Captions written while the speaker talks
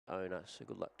owner. So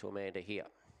good luck to Amanda here.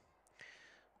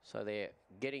 So they're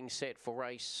getting set for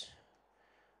race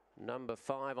number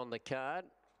 5 on the card.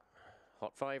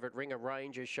 Hot favourite Ringer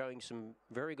Ranger, showing some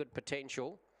very good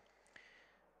potential,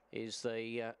 is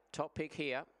the top pick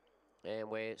here.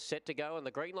 And we're set to go, and the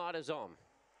green light is on.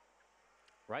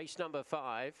 Race number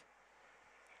 5.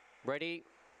 Ready.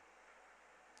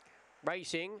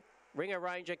 Racing. Ringer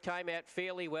Ranger came out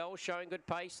fairly well, showing good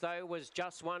pace though, was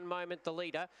just 1 moment the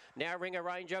leader. Now Ringer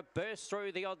Ranger bursts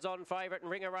through the odds-on favourite, and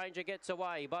Ringer Ranger gets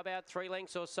away by about 3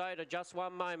 lengths or so to just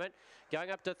 1 moment. Going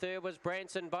up to third was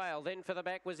Branson Bale. Then for the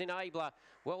back was Enabler.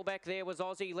 Well back there was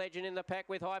Aussie Legend in the pack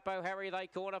with Hypo Harry. They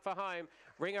corner for home.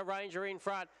 Ringer Ranger in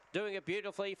front, doing it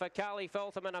beautifully for Carly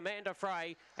Feltham and Amanda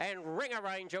Frey. And Ringer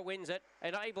Ranger wins it.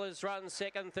 Enablers runs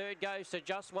second, third goes to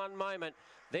just 1 moment.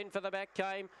 Then for the back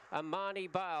came Amani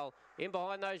Bale. In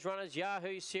behind those runners,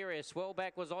 Yahoo Serious. Well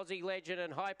back was Aussie Legend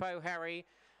and Hypo Harry.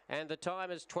 And the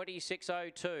time is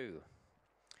 26:02.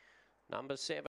 Number 7.